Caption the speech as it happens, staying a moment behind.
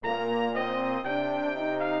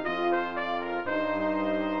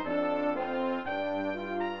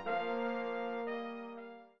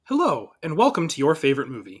Hello, and welcome to Your Favorite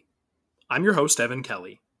Movie. I'm your host, Evan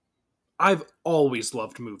Kelly. I've always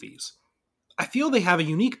loved movies. I feel they have a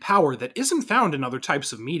unique power that isn't found in other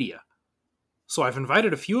types of media. So I've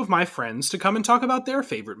invited a few of my friends to come and talk about their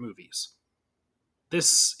favorite movies.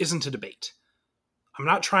 This isn't a debate. I'm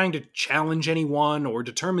not trying to challenge anyone or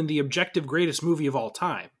determine the objective greatest movie of all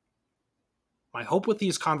time. My hope with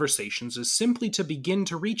these conversations is simply to begin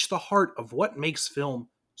to reach the heart of what makes film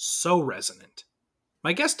so resonant.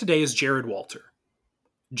 My guest today is Jared Walter.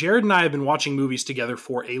 Jared and I have been watching movies together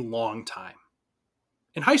for a long time.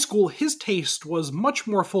 In high school, his taste was much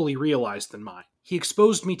more fully realized than mine. He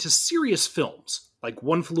exposed me to serious films, like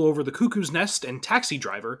One Flew Over the Cuckoo's Nest and Taxi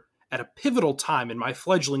Driver, at a pivotal time in my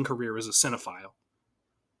fledgling career as a cinephile.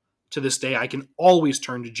 To this day, I can always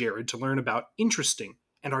turn to Jared to learn about interesting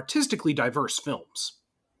and artistically diverse films.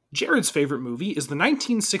 Jared's favorite movie is the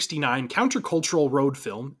 1969 countercultural road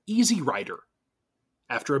film Easy Rider.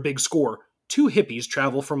 After a big score, two hippies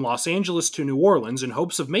travel from Los Angeles to New Orleans in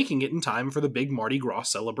hopes of making it in time for the big Mardi Gras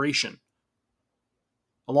celebration.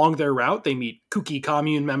 Along their route, they meet kooky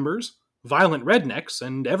commune members, violent rednecks,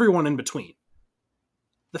 and everyone in between.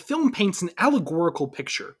 The film paints an allegorical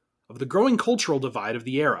picture of the growing cultural divide of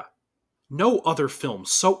the era. No other film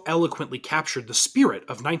so eloquently captured the spirit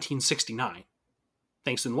of 1969,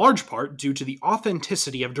 thanks in large part due to the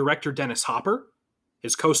authenticity of director Dennis Hopper,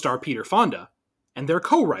 his co-star Peter Fonda, and their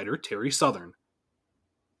co-writer Terry Southern.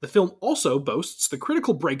 The film also boasts the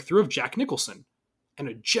critical breakthrough of Jack Nicholson, and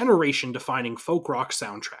a generation-defining folk rock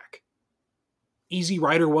soundtrack. Easy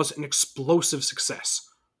Rider was an explosive success,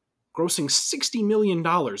 grossing $60 million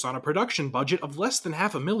on a production budget of less than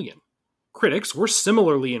 $500,000. Critics were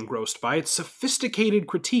similarly engrossed by its sophisticated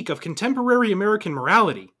critique of contemporary American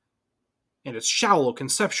morality and its shallow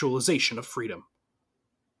conceptualization of freedom.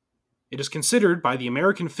 It is considered by the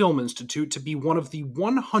American Film Institute to be one of the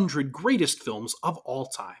 100 greatest films of all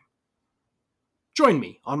time. Join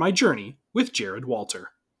me on my journey with Jared Walter.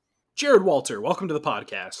 Jared Walter, welcome to the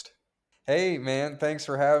podcast. Hey man, thanks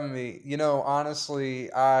for having me.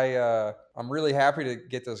 Honestly, I'm really happy to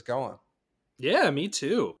get this going. Yeah, me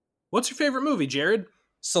too. What's your favorite movie, Jared?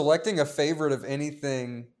 Selecting a favorite of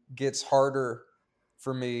anything gets harder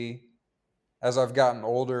for me as I've gotten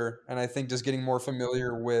older, and I think just getting more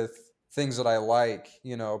familiar with things that I like,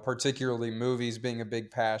 particularly movies being a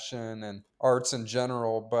big passion and arts in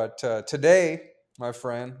general. But today, my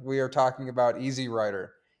friend, we are talking about Easy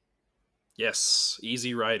Rider. Yes,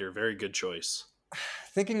 Easy Rider, very good choice.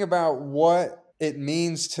 Thinking about what it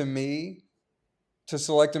means to me to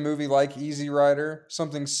select a movie like Easy Rider,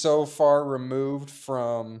 something so far removed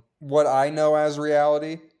from what I know as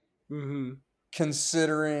reality,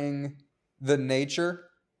 considering the nature.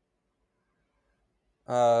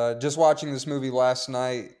 Just watching this movie last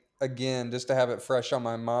night, again, just to have it fresh on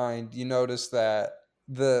my mind, you notice that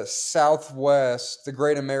the Southwest, the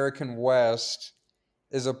Great American West,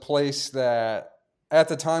 is a place that at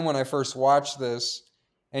the time when I first watched this,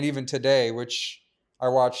 and even today, which I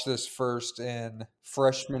watched this first in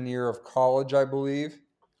freshman year of college, I believe.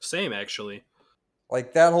 Same, actually.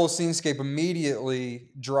 Like that whole scenescape immediately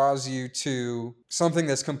draws you to something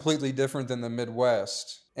that's completely different than the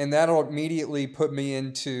Midwest. And that'll immediately put me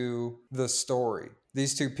into the story.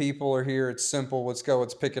 These two people are here. It's simple. Let's go.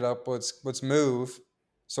 Let's pick it up. Let's move,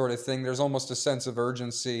 sort of thing. There's almost a sense of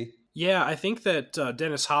urgency. Yeah, I think that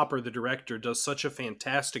Dennis Hopper, the director, does such a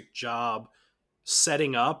fantastic job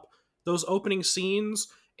setting up those opening scenes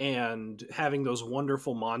and having those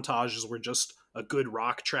wonderful montages where just a good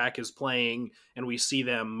rock track is playing and we see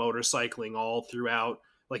them motorcycling all throughout,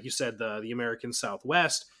 like you said, the American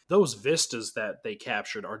Southwest. Those vistas that they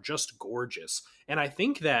captured are just gorgeous. And I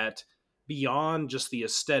think that beyond just the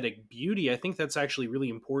aesthetic beauty, I think that's actually really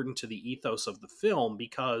important to the ethos of the film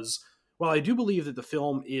because while I do believe that the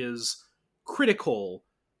film is critical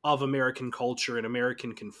of American culture and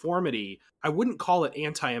American conformity, I wouldn't call it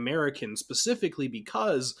anti-American specifically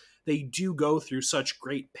because they do go through such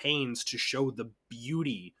great pains to show the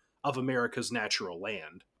beauty of America's natural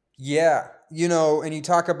land. Yeah, and you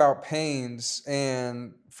talk about pains,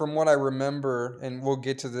 and from what I remember, and we'll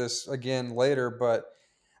get to this again later, but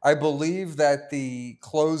I believe that the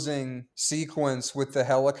closing sequence with the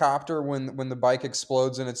helicopter when the bike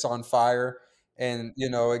explodes and it's on fire and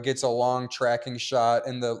it gets a long tracking shot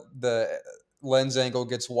and the lens angle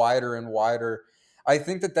gets wider and wider. I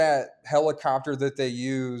think that helicopter that they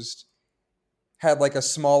used had like a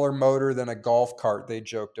smaller motor than a golf cart they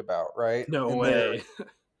joked about, right? No way.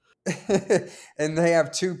 And they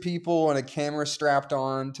have two people and a camera strapped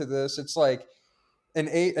on to this. It's like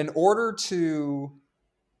in order to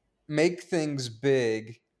make things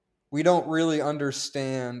big, we don't really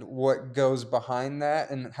understand what goes behind that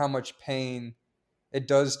and how much pain it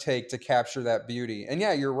does take to capture that beauty. And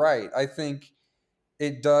yeah, you're right. I think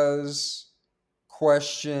it does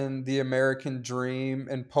question the American dream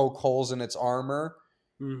and poke holes in its armor,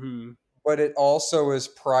 Hmm. but it also is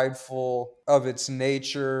prideful of its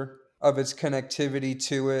nature, of its connectivity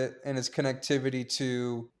to it, and its connectivity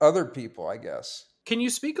to other people, I guess. Can you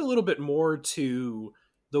speak a little bit more to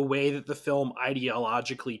the way that the film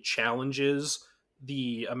ideologically challenges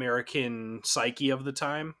the American psyche of the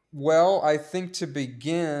time? Well, I think to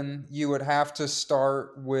begin, you would have to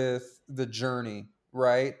start with the journey,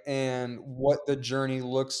 right? And what the journey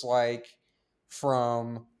looks like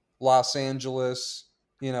from Los Angeles,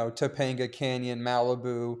 Topanga Canyon,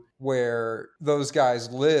 Malibu, where those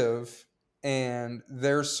guys live, and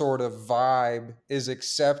their sort of vibe is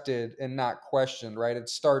accepted and not questioned, right? It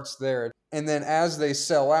starts there. And then as they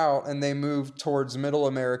sell out and they move towards middle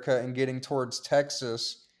America and getting towards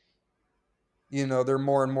Texas, they're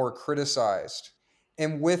more and more criticized.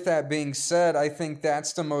 And with that being said, I think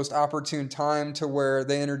that's the most opportune time to where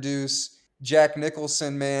they introduce Jack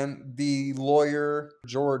Nicholson, man. The lawyer,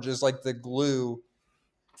 George, is like the glue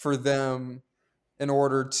for them in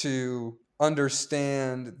order to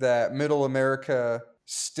understand that middle America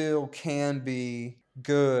still can be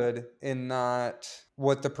good and not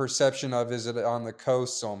what the perception of is it on the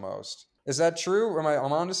coasts almost. Is that true?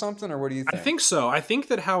 I'm onto something, or what do you I think? think so. I think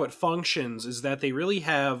that how it functions is that they really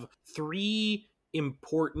have three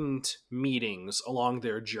important meetings along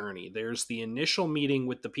their journey. There's the initial meeting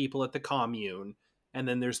with the people at the commune, and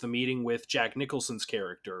then there's the meeting with Jack Nicholson's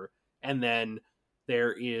character, and then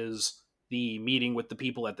there is the meeting with the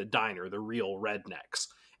people at the diner, the real rednecks.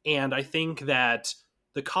 And I think that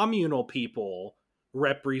the communal people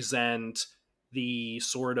represent the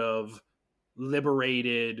sort of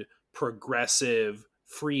liberated, progressive,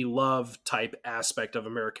 free love type aspect of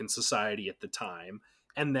American society at the time.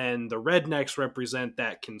 And then the rednecks represent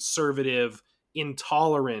that conservative,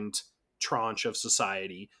 intolerant tranche of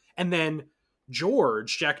society. And then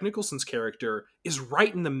George, Jack Nicholson's character, is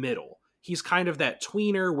right in the middle. He's kind of that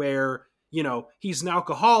tweener where, he's an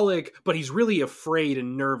alcoholic, but he's really afraid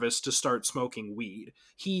and nervous to start smoking weed.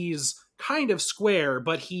 He's kind of square,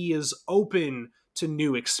 but he is open to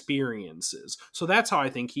new experiences. So that's how I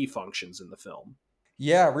think he functions in the film.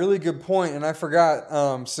 Yeah, really good point. And I forgot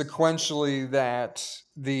sequentially that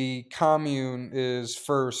the commune is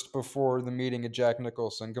first before the meeting of Jack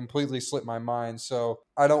Nicholson. Completely slipped my mind. So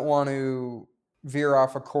I don't want to veer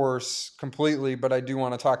off a course completely, but I do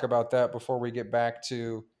want to talk about that before we get back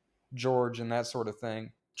to George and that sort of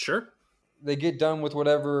thing. Sure. They get done with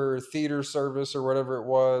whatever theater service or whatever it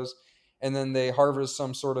was, and then they harvest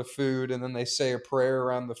some sort of food, and then they say a prayer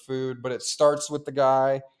around the food. But it starts with the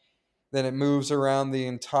guy, then it moves around the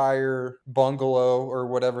entire bungalow or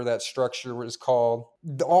whatever that structure was called.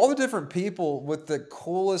 All the different people with the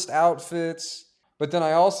coolest outfits. But then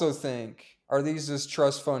I also think, are these just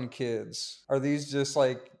trust fund kids? Are these just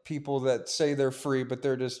like people that say they're free, but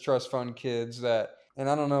they're just trust fund kids that, and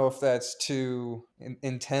I don't know if that's too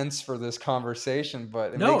intense for this conversation,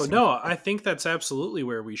 but it No, makes me. no, I think that's absolutely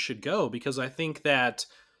where we should go because I think that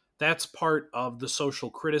that's part of the social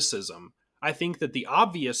criticism. I think that the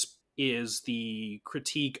obvious is the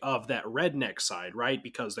critique of that redneck side, right?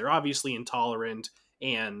 Because they're obviously intolerant,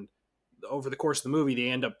 and over the course of the movie, they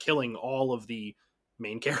end up killing all of the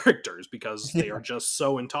main characters because they are Yeah. just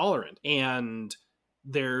so intolerant. And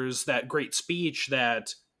there's that great speech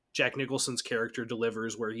that Jack Nicholson's character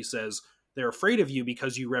delivers where he says, they're afraid of you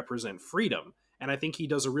because you represent freedom. And I think he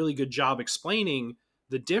does a really good job explaining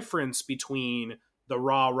the difference between the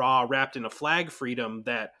rah wrapped in a flag freedom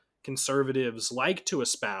that conservatives like to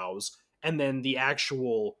espouse and then the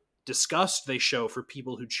actual disgust they show for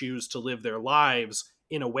people who choose to live their lives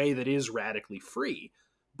in a way that is radically free.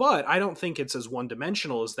 But I don't think it's as one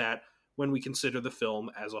dimensional as that when we consider the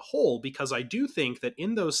film as a whole, because I do think that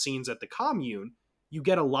in those scenes at the commune, you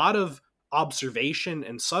get a lot of observation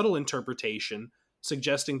and subtle interpretation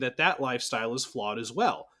suggesting that that lifestyle is flawed as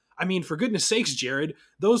well. I mean, for goodness sakes, Jared,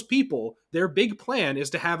 those people, their big plan is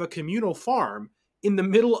to have a communal farm in the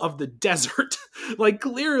middle of the desert. Like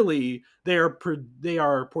clearly they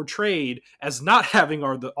are portrayed as not having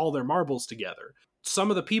all their marbles together. Some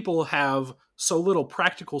of the people have so little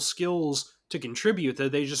practical skills to contribute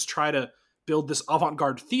that they just try to build this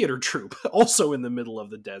avant-garde theater troupe also in the middle of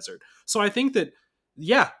the desert. So I think that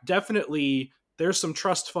yeah, definitely there's some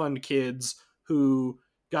trust fund kids who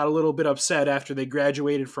got a little bit upset after they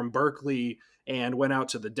graduated from Berkeley and went out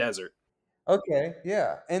to the desert. Okay,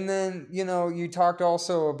 yeah. And then, you talked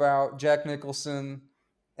also about Jack Nicholson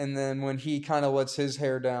And then when he kind of lets his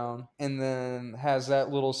hair down and then has that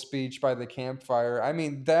little speech by the campfire, I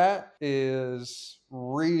mean, that is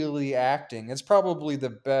really acting. It's probably the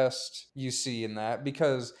best you see in that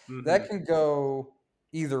because Hmm. that can go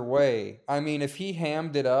either way. I mean, if he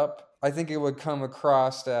hammed it up, I think it would come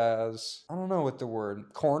across as, I don't know what the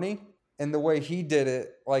word, corny. And the way he did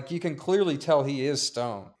it, like you can clearly tell he is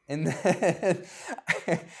stoned. And then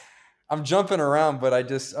I'm jumping around, but I'm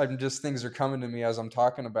just things are coming to me as I'm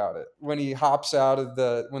talking about it. When he hops out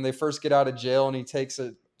of when they first get out of jail and he takes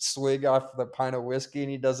a swig off the pint of whiskey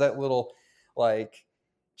and he does that little like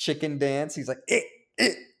chicken dance. He's like, eh,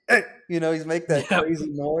 eh. He's make that Yep. crazy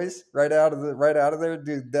noise right out of there.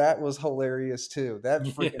 Dude, that was hilarious too. That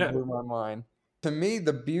freaking Yeah. blew my mind. To me,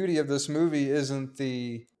 the beauty of this movie isn't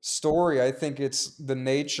the story. I think it's the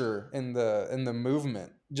nature and the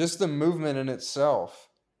movement. Just the movement in itself.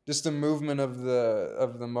 Just the movement of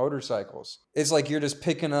the motorcycles. It's like you're just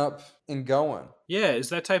picking up and going. Yeah, is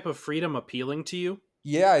that type of freedom appealing to you?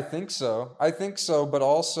 Yeah, I think so. I think so, but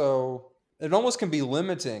also it almost can be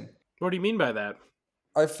limiting. What do you mean by that?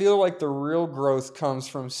 I feel like the real growth comes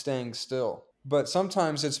from staying still. But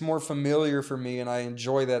sometimes it's more familiar for me and I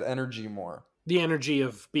enjoy that energy more. The energy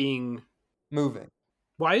of being. Moving.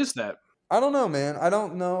 Why is that? I don't know, man. I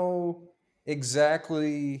don't know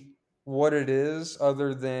exactly what it is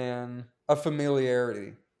other than a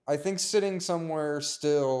familiarity. I think sitting somewhere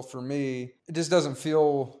still for me, it just doesn't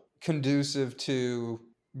feel conducive to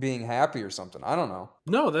being happy or something. I don't know.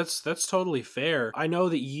 No, that's totally fair. I know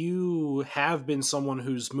that you have been someone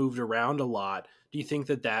who's moved around a lot. Do you think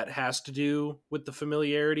that that has to do with the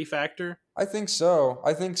familiarity factor? I think so.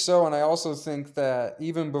 I think so. And I also think that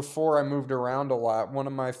even before I moved around a lot, one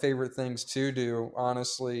of my favorite things to do,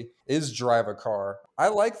 honestly, is drive a car. I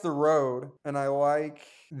like the road and I like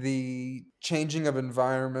the changing of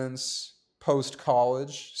environments post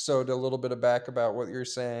college. So, to a little bit of back about what you're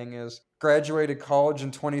saying is graduated college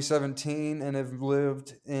in 2017 and have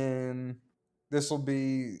lived in this will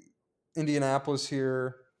be Indianapolis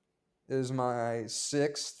here is my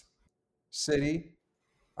sixth city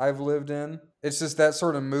I've lived in. It's just that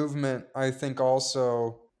sort of movement, I think,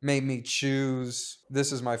 also made me choose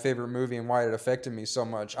this is my favorite movie and why it affected me so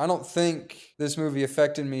much. I don't think this movie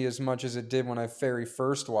affected me as much as it did when I very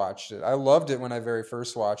first watched it. I loved it when I very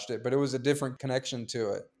first watched it, but it was a different connection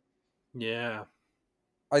to it. Yeah,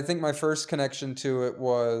 I think my first connection to it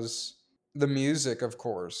was the music, of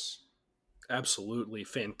course. absolutely.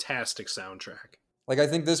 Fantastic soundtrack. Like, I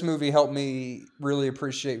think this movie helped me really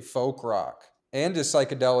appreciate folk rock and just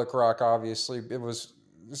psychedelic rock, obviously. It was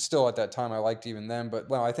still at that time I liked even then, but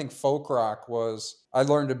well, I think folk rock was, I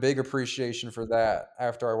learned a big appreciation for that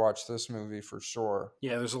after I watched this movie for sure.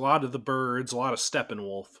 Yeah, there's a lot of the Birds, a lot of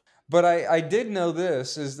Steppenwolf. But I did know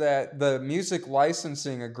this is that the music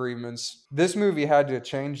licensing agreements, this movie had to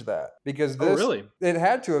change that because Oh, really? it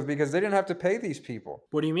had to have because they didn't have to pay these people.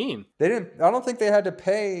 What do you mean? I don't think they had to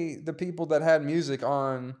pay the people that had music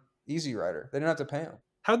on Easy Rider. They didn't have to pay them.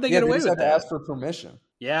 How'd they Yeah, get they away just with had to that? ask for permission.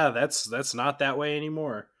 Yeah, that's not that way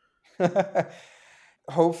anymore.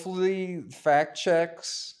 Hopefully, fact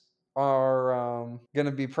checks are going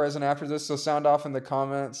to be present after this. So sound off in the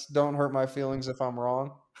comments. Don't hurt my feelings if I'm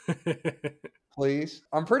wrong, please.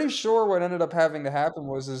 I'm pretty sure what ended up having to happen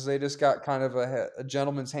was they just got kind of a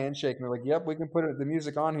gentleman's handshake and they're like, "Yep, we can put the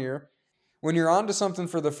music on here." When you're onto something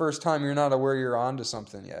for the first time, you're not aware you're onto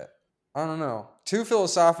something yet. I don't know. Too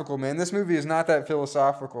philosophical, man. This movie is not that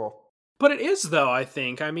philosophical. But it is, though, I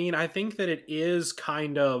think. I mean, I think that it is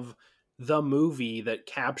kind of the movie that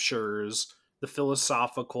captures the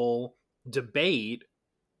philosophical debate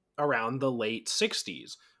around the late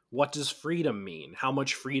 60s. What does freedom mean? How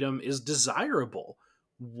much freedom is desirable?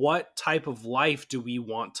 What type of life do we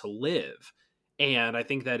want to live? And I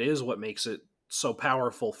think that is what makes it so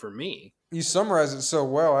powerful for me. You summarize it so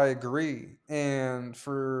well. I agree. And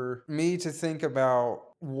for me to think about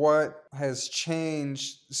what has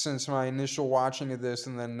changed since my initial watching of this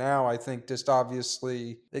and then now, I think just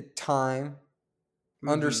obviously time, Hmm.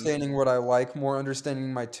 understanding what I like more,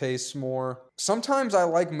 understanding my tastes more. Sometimes I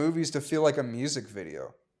like movies to feel like a music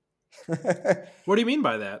video. What do you mean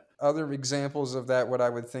by that? Other examples of that, what I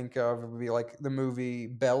would think of would be like the movie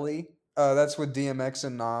Belly. That's with DMX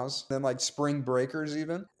and Nas. Then like Spring Breakers,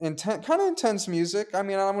 even kind of intense music. I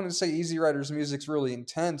mean, I don't want to say Easy Rider's music's really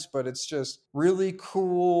intense, but it's just really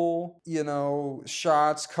cool.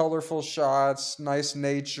 Shots, colorful shots, nice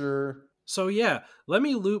nature. So, yeah, let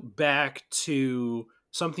me loop back to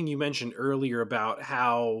something you mentioned earlier about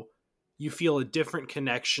how you feel a different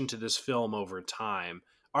connection to this film over time.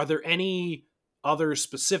 Are there any other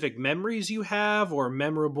specific memories you have or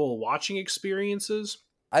memorable watching experiences?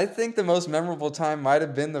 I think the most memorable time might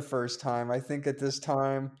have been the first time. I think at this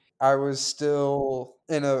time I was still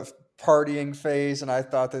in a partying phase and I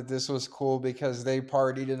thought that this was cool because they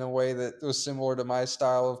partied in a way that was similar to my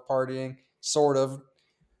style of partying, sort of.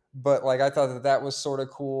 But like I thought that that was sort of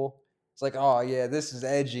cool. It's like, oh yeah, this is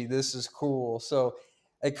edgy, this is cool. So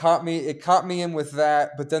it caught me in with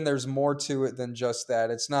that, but then there's more to it than just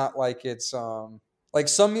that. It's not like it's like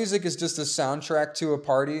some music is just a soundtrack to a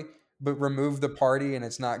party, but remove the party and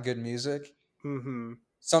it's not good music. Hmm.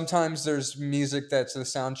 Sometimes there's music that's the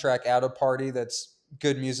soundtrack at a party that's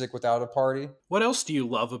good music without a party. What else do you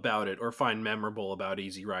love about it or find memorable about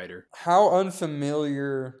Easy Rider? How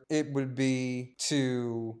unfamiliar it would be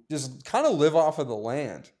to just kind of live off of the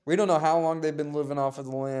land. We don't know how long they've been living off of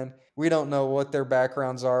the land. We don't know what their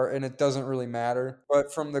backgrounds are, and it doesn't really matter.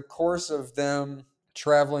 But from the course of them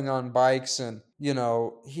traveling on bikes, and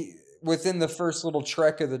he within the first little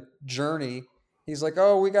trek of the journey, he's like,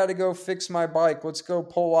 "Oh, we got to go fix my bike. Let's go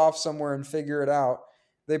pull off somewhere and figure it out."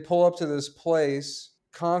 They pull up to this place,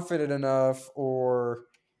 confident enough or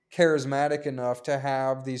charismatic enough to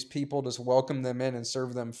have these people just welcome them in and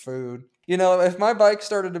serve them food. If my bike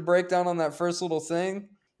started to break down on that first little thing,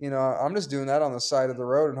 I'm just doing that on the side of the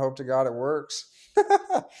road and hope to God it works.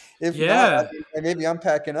 If not, Yeah. maybe I'm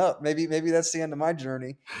packing up. Maybe that's the end of my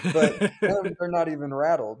journey. But them, they're not even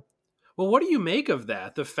rattled. Well, what do you make of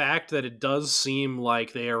that? The fact that it does seem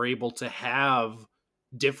like they are able to have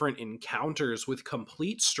different encounters with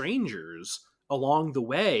complete strangers along the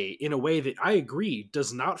way in a way that I agree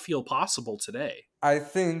does not feel possible today. I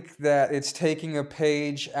think that it's taking a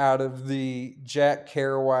page out of the Jack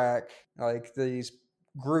Kerouac, like these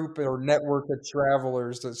group or network of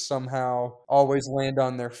travelers that somehow always land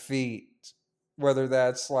on their feet. Whether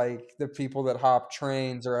that's like the people that hop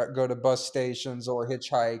trains or go to bus stations or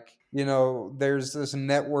hitchhike. There's this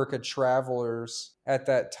network of travelers at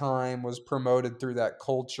that time was promoted through that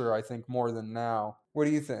culture, I think, more than now. What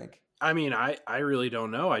do you think? I mean, I really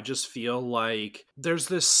don't know. I just feel like there's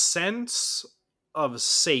this sense of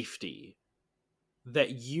safety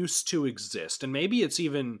that used to exist. And maybe it's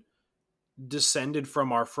even descended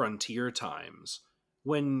from our frontier times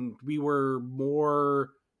when we were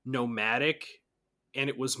more nomadic and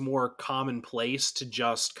it was more commonplace to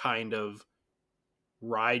just kind of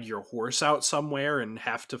ride your horse out somewhere and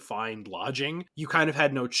have to find lodging. You kind of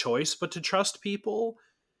had no choice but to trust people.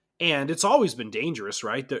 And it's always been dangerous,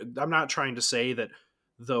 right? I'm not trying to say that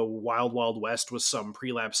the Wild Wild West was some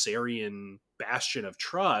prelapsarian bastion of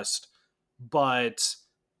trust, but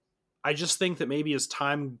I just think that maybe as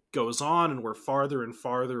time goes on and we're farther and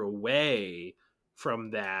farther away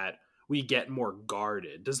from that, we get more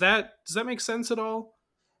guarded. Does that make sense at all?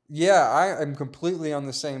 Yeah, I am completely on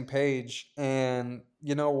the same page. And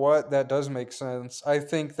you know what? That does make sense. I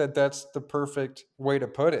think that that's the perfect way to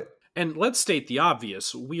put it. And let's state the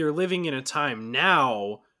obvious. We are living in a time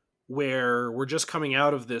now where we're just coming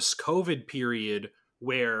out of this COVID period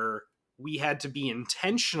where we had to be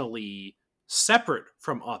intentionally separate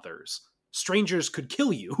from others. Strangers could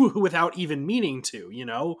kill you without even meaning to,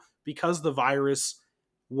 because the virus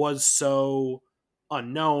was so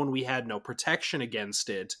unknown, we had no protection against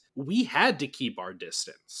it. We had to keep our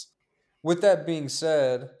distance. With that being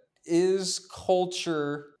said, is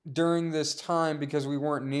culture during this time, because we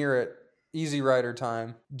weren't near it, Easy Rider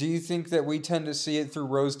time, do you think that we tend to see it through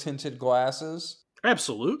rose tinted glasses?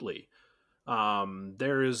 Absolutely.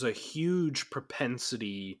 There is a huge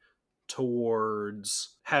propensity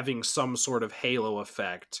towards having some sort of halo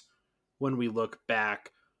effect when we look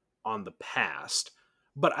back on the past.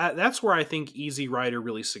 But that's where I think Easy Rider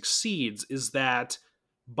really succeeds, is that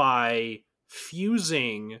by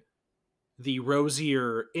fusing the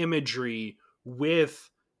rosier imagery with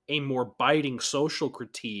a more biting social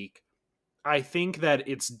critique, I think that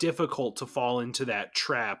it's difficult to fall into that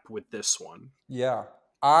trap with this one. Yeah.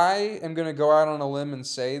 I am going to go out on a limb and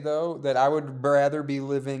say, though, that I would rather be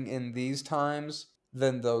living in these times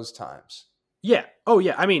than those times. Yeah. Oh,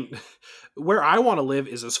 yeah. I mean, where I want to live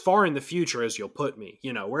is as far in the future as you'll put me.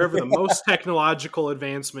 Wherever the most technological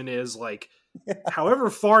advancement is, like, however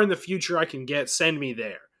far in the future I can get, send me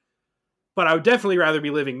there. But I would definitely rather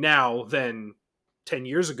be living now than 10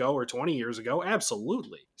 years ago or 20 years ago.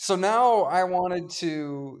 Absolutely. So now I wanted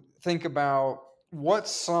to think about what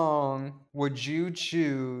song would you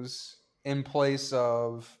choose in place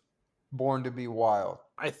of Born to Be Wild?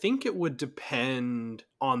 I think it would depend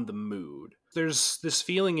on the mood. There's this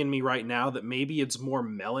feeling in me right now that maybe it's more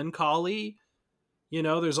melancholy.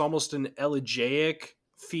 There's almost an elegiac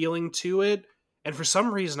feeling to it. And for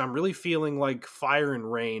some reason, I'm really feeling like Fire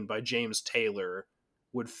and Rain by James Taylor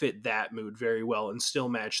would fit that mood very well and still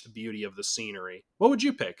match the beauty of the scenery. What would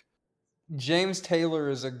you pick? James Taylor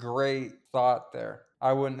is a great thought there.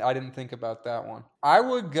 I didn't think about that one. I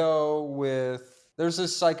would go with, there's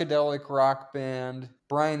this psychedelic rock band,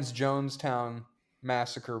 Brian's Jonestown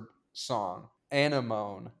Massacre song,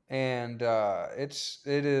 Anemone, and it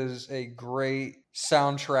is a great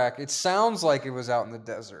soundtrack. It sounds like it was out in the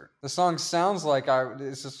desert. The song sounds like it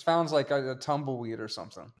just sounds like a tumbleweed or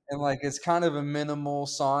something, and like it's kind of a minimal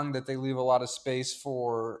song that they leave a lot of space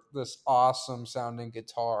for this awesome sounding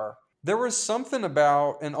guitar. There was something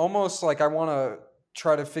about, and almost like I want to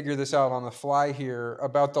try to figure this out on the fly here,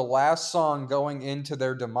 about the last song going into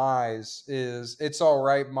their demise is "It's All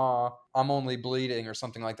Right, Ma, I'm Only Bleeding" or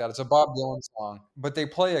something like that. It's a Bob Dylan song, but they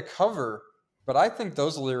play a cover. But I think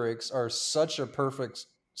those lyrics are such a perfect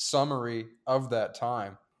summary of that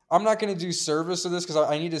time. I'm not going to do service to this because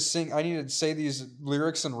I need to sing. I need to say these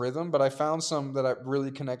lyrics in rhythm, but I found some that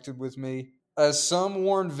really connected with me. As some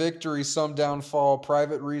warn victory, some downfall,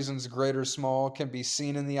 private reasons, great or small, can be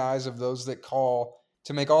seen in the eyes of those that call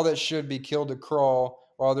to make all that should be killed to crawl,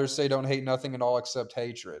 while others say don't hate nothing at all except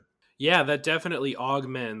hatred. Yeah, that definitely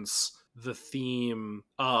augments the theme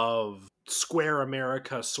of Square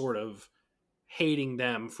America sort of hating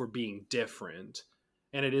them for being different.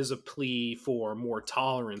 And it is a plea for more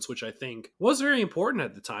tolerance, which I think was very important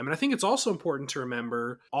at the time. And I think it's also important to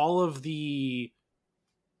remember all of the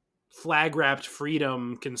flag wrapped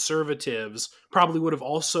freedom conservatives probably would have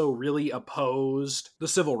also really opposed the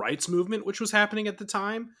civil rights movement, which was happening at the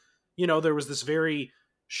time. You know, there was this very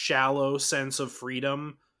shallow sense of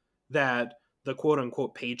freedom that the quote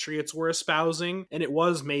unquote patriots were espousing. And it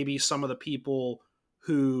was maybe some of the people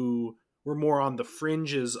who were more on the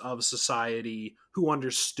fringes of society who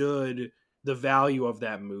understood the value of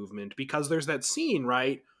that movement, because there's that scene,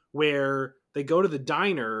 right, where they go to the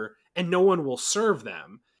diner and no one will serve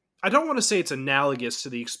them. I don't want to say it's analogous to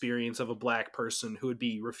the experience of a black person who would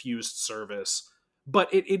be refused service, but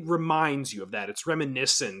it reminds you of that. It's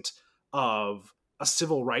reminiscent of a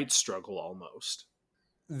civil rights struggle almost.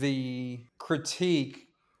 The critique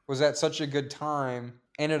was at such a good time,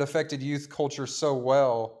 and it affected youth culture so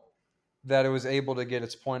well that it was able to get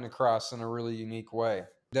its point across in a really unique way.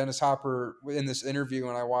 Dennis Hopper, in this interview,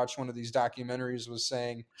 when I watched one of these documentaries, was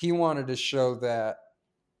saying he wanted to show that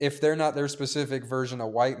if they're not their specific version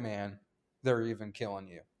of white man, they're even killing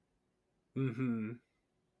you. Mm-hmm.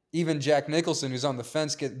 Even Jack Nicholson, who's on the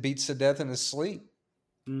fence, gets beat to death in his sleep.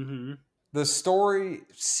 Mm-hmm. The story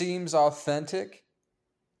seems authentic,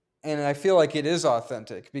 and I feel like it is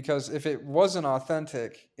authentic, because if it wasn't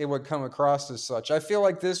authentic, it would come across as such. I feel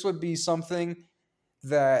like this would be something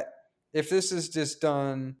that, if this is just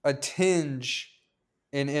done a tinge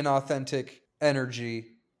in inauthentic energy,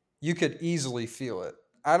 you could easily feel it.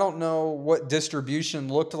 I don't know what distribution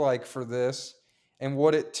looked like for this and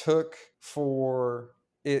what it took for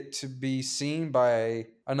it to be seen by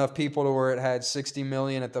enough people to where it had 60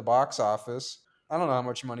 million at the box office. I don't know how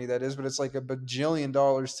much money that is, but it's like a bajillion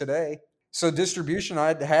dollars today. So distribution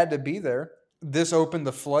had to be there. This opened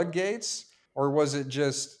the floodgates, or was it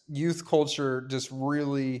just youth culture just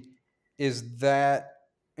really is that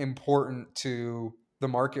important to the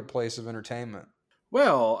marketplace of entertainment?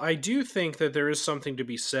 Well, I do think that there is something to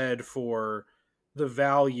be said for the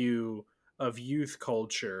value of youth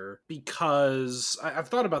culture, because I've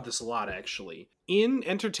thought about this a lot actually. In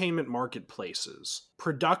entertainment marketplaces,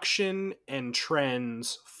 production and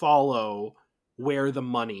trends follow where the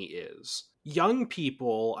money is. Young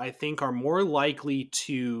people, I think, are more likely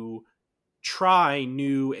to try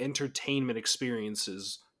new entertainment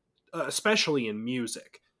experiences, especially in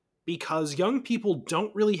music, because young people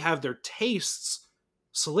don't really have their tastes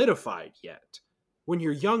solidified yet. When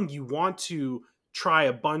you're young, you want to try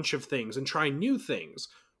a bunch of things and try new things.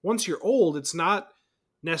 Once you're old, it's not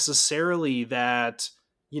necessarily that,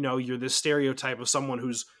 you know, you're this stereotype of someone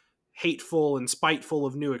who's hateful and spiteful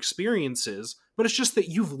of new experiences, but it's just that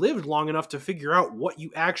you've lived long enough to figure out what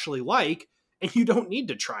you actually like, and you don't need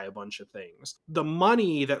to try a bunch of things. The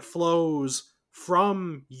money that flows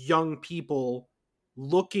from young people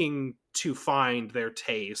looking to find their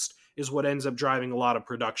taste is what ends up driving a lot of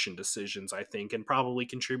production decisions, I think, and probably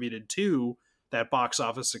contributed to that box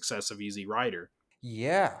office success of Easy Rider.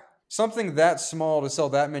 Yeah. Something that small to sell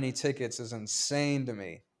that many tickets is insane to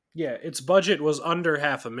me. Yeah, its budget was under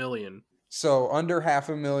 $500,000. So under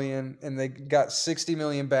 500,000, and they got 60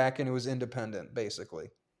 million back, and it was independent,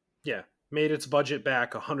 basically. Yeah, made its budget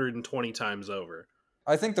back 120 times over.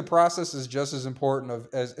 I think the process is just as important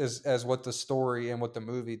as what the story and what the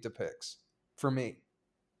movie depicts for me.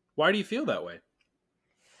 Why do you feel that way?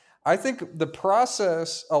 I think the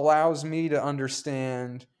process allows me to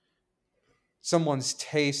understand someone's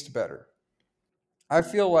taste better. I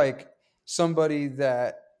feel like somebody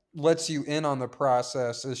that lets you in on the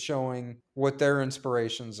process is showing what their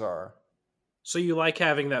inspirations are. So you like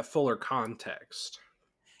having that fuller context.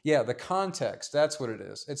 Yeah, the context, that's what it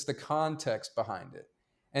is. It's the context behind it.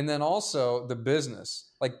 And then also the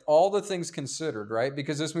business, like all the things considered, right?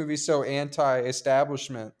 Because this movie's so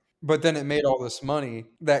anti-establishment, but then it made all this money.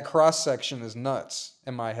 That cross section is nuts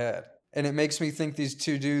in my head. And it makes me think these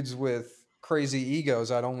two dudes with crazy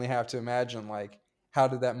egos, I'd only have to imagine like how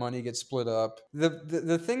did that money get split up?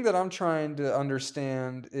 The thing that I'm trying to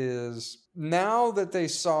understand is now that they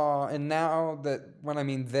saw, and now that when I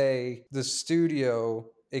mean they, the studio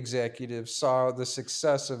executives saw the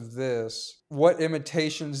success of this, what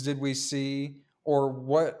imitations did we see, or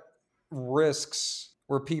what risks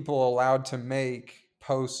were people allowed to make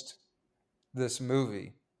post this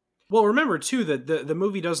movie? Well, remember too that the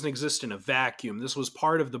movie doesn't exist in a vacuum. This was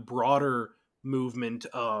part of the broader movement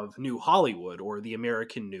of New Hollywood or the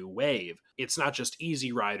American New Wave. It's not just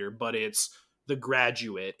Easy Rider, but it's The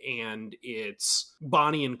Graduate and it's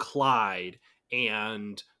Bonnie and Clyde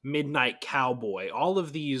and Midnight Cowboy. All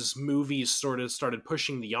of these movies sort of started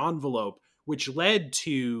pushing the envelope, which led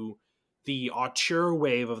to the auteur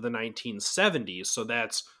wave of the 1970s. So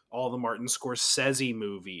that's all the Martin Scorsese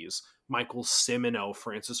movies, Michael Cimino,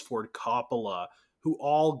 Francis Ford Coppola, who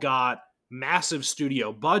all got massive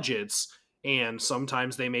studio budgets. And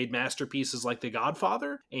sometimes they made masterpieces like The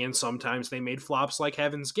Godfather, and sometimes they made flops like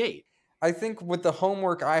Heaven's Gate. I think what the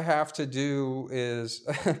homework I have to do is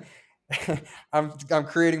I'm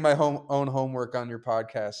creating my own homework on your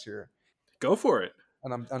podcast here, Go for it.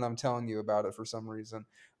 and I'm telling you about it for some reason.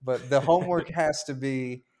 But the homework has to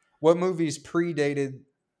be what movies predated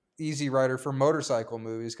Easy Rider for motorcycle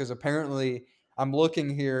movies, because apparently I'm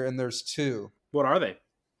looking here and there's two. What are they?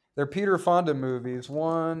 They're Peter Fonda movies.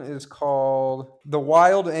 One is called The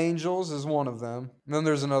Wild Angels is one of them. And then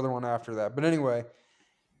there's another one after that. But anyway,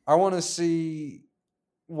 I want to see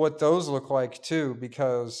what those look like too,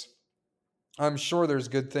 because I'm sure there's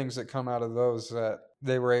good things that come out of those that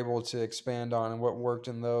they were able to expand on, and what worked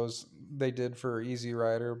in those they did for Easy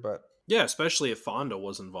Rider. But Yeah, especially if Fonda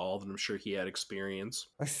was involved, and I'm sure he had experience.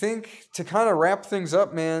 I think to kind of wrap things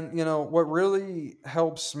up, man, what really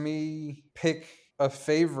helps me pick a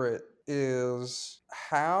favorite is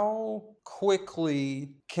how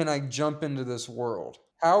quickly can I jump into this world?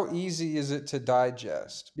 How easy is it to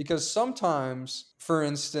digest? Because sometimes, for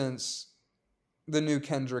instance, the new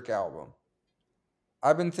Kendrick album.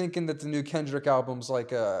 I've been thinking that the new Kendrick album's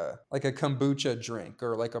like a kombucha drink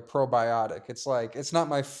or like a probiotic. It's like it's not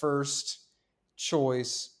my first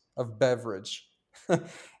choice of beverage.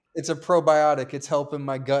 It's a probiotic. It's helping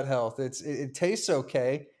my gut health. It tastes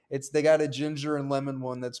okay. They got a ginger and lemon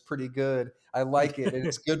one that's pretty good. I like it. And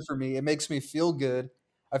it's good for me. It makes me feel good.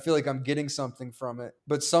 I feel like I'm getting something from it.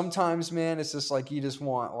 But sometimes, man, it's just like you just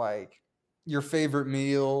want like your favorite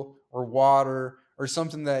meal or water or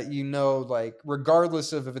something that like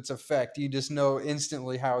regardless of its effect, you just know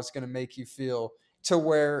instantly how it's going to make you feel, to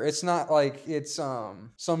where it's not like it's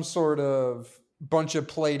some sort of bunch of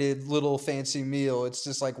plated little fancy meal. It's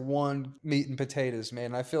just like one meat and potatoes,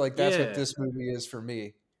 man. I feel like that's what Yeah. this movie is for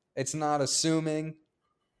me. It's not assuming,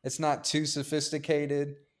 it's not too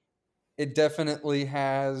sophisticated. It definitely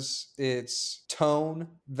has its tone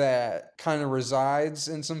that kind of resides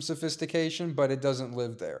in some sophistication, but it doesn't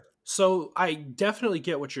live there. So I definitely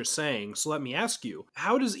get what you're saying. So let me ask you,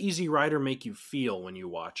 how does Easy Rider make you feel when you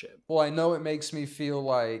watch it? Well, I know it makes me feel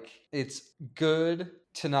like it's good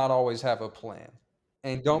to not always have a plan,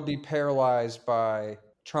 and don't be paralyzed by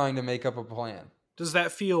trying to make up a plan. Does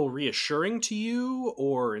that feel reassuring to you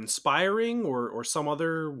or inspiring or some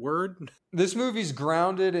other word? This movie's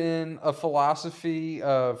grounded in a philosophy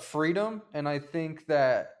of freedom, and I think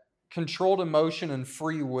that controlled emotion and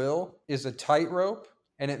free will is a tightrope,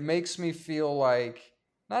 and it makes me feel like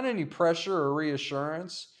not any pressure or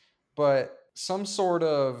reassurance, but some sort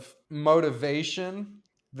of motivation,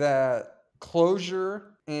 that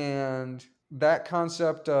closure and that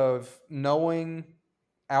concept of knowing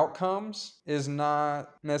outcomes is not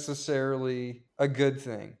necessarily a good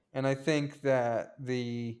thing. And I think that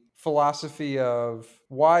the philosophy of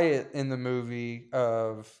Wyatt in the movie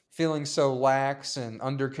of feeling so lax and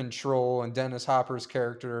under control, and Dennis Hopper's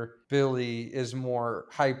character Billy is more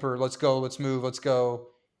hyper, let's go, let's move, let's go,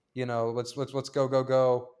 let's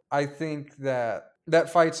go. I think that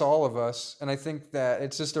fights all of us, and I think that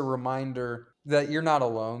it's just a reminder that you're not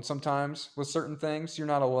alone sometimes with certain things. You're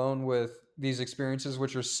not alone with these experiences,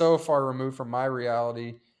 which are so far removed from my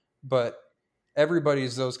reality, but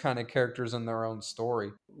everybody's those kind of characters in their own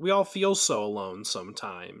story. We all feel so alone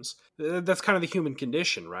sometimes. That's kind of the human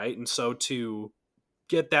condition, right? And so to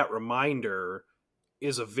get that reminder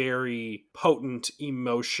is a very potent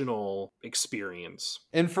emotional experience.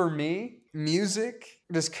 And for me, music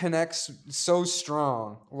just connects so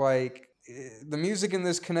strong. Like the music in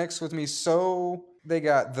this connects with me so. They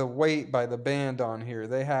got The Weight by the band on here.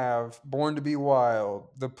 They have Born to Be Wild,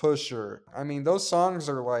 The Pusher. I mean, those songs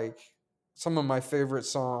are like some of my favorite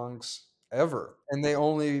songs ever. And they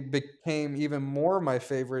only became even more my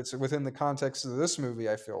favorites within the context of this movie,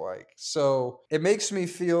 I feel like. So it makes me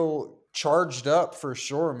feel charged up for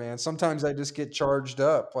sure, man. Sometimes I just get charged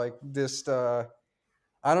up like this. I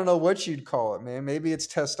don't know what you'd call it, man. Maybe it's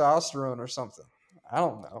testosterone or something. I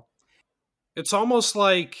don't know. It's almost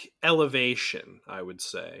like elevation, I would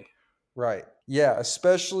say. Right. Yeah,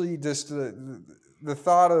 especially just the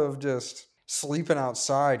thought of just sleeping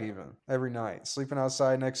outside even every night, sleeping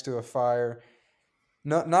outside next to a fire.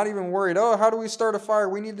 Not even worried, oh, how do we start a fire?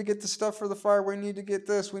 We need to get the stuff for the fire. We need to get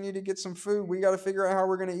this. We need to get some food. We got to figure out how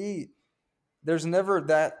we're going to eat. There's never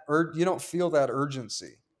that, you don't feel that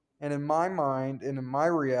urgency. And in my mind and in my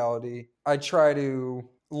reality, I try to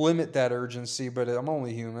limit that urgency, but I'm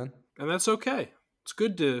only human. And that's okay. It's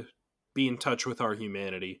good to be in touch with our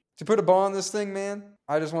humanity. To put a bow on this thing, man,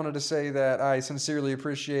 I just wanted to say that I sincerely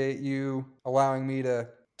appreciate you allowing me to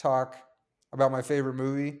talk about my favorite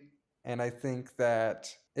movie. And I think that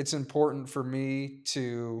it's important for me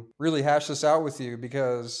to really hash this out with you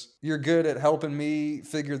because you're good at helping me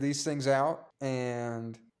figure these things out.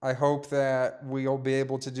 And I hope that we'll be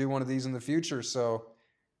able to do one of these in the future. So,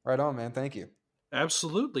 right on, man. Thank you.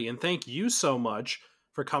 Absolutely. And thank you so much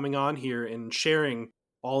for coming on here and sharing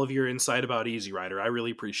all of your insight about Easy Rider. I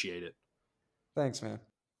really appreciate it. Thanks, man.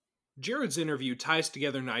 Jared's interview ties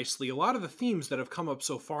together nicely a lot of the themes that have come up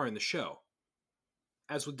so far in the show.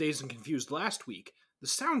 As with Dazed and Confused last week, the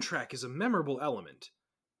soundtrack is a memorable element.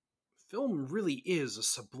 Film really is a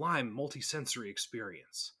sublime multisensory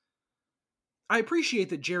experience. I appreciate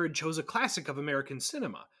that Jared chose a classic of American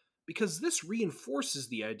cinema, because this reinforces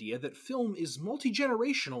the idea that film is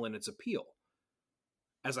multi-generational in its appeal.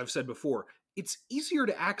 As I've said before, it's easier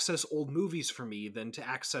to access old movies for me than to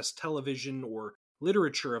access television or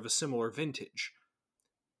literature of a similar vintage.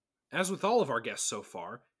 As with all of our guests so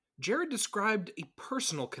far, Jared described a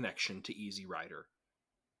personal connection to Easy Rider.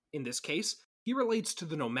 In this case, he relates to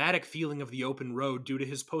the nomadic feeling of the open road due to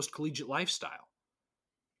his post-collegiate lifestyle.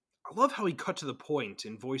 I love how he cut to the point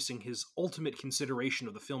in voicing his ultimate consideration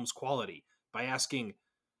of the film's quality by asking,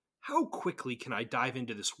 "How quickly can I dive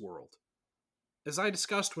into this world?" As I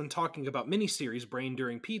discussed when talking about miniseries Brain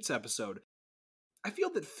during Pete's episode, I feel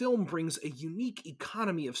that film brings a unique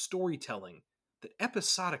economy of storytelling that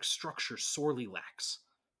episodic structure sorely lacks.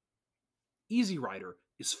 Easy Rider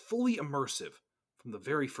is fully immersive from the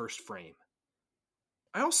very first frame.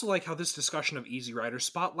 I also like how this discussion of Easy Rider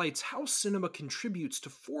spotlights how cinema contributes to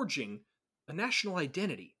forging a national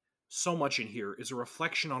identity. So much in here is a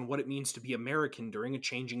reflection on what it means to be American during a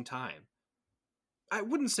changing time. I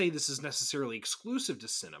wouldn't say this is necessarily exclusive to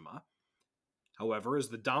cinema. However, as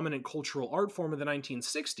the dominant cultural art form of the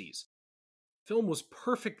 1960s, film was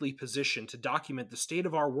perfectly positioned to document the state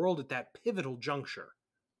of our world at that pivotal juncture.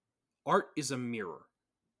 Art is a mirror,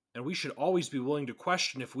 and we should always be willing to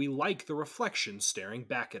question if we like the reflection staring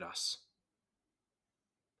back at us.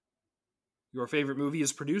 Your Favorite Movie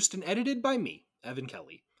is produced and edited by me, Evan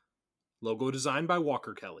Kelly. Logo designed by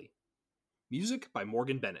Walker Kelly. Music by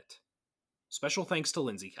Morgan Bennett. Special thanks to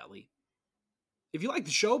Lindsay Kelly. If you like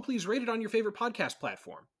the show, please rate it on your favorite podcast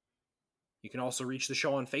platform. You can also reach the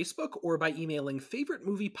show on Facebook or by emailing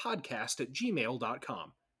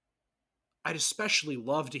favoritemoviepodcast@gmail.com. I'd especially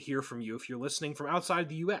love to hear from you if you're listening from outside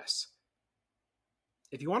the US.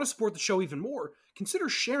 If you want to support the show even more, consider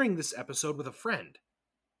sharing this episode with a friend.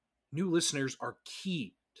 New listeners are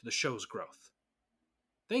key to the show's growth.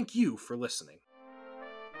 Thank you for listening.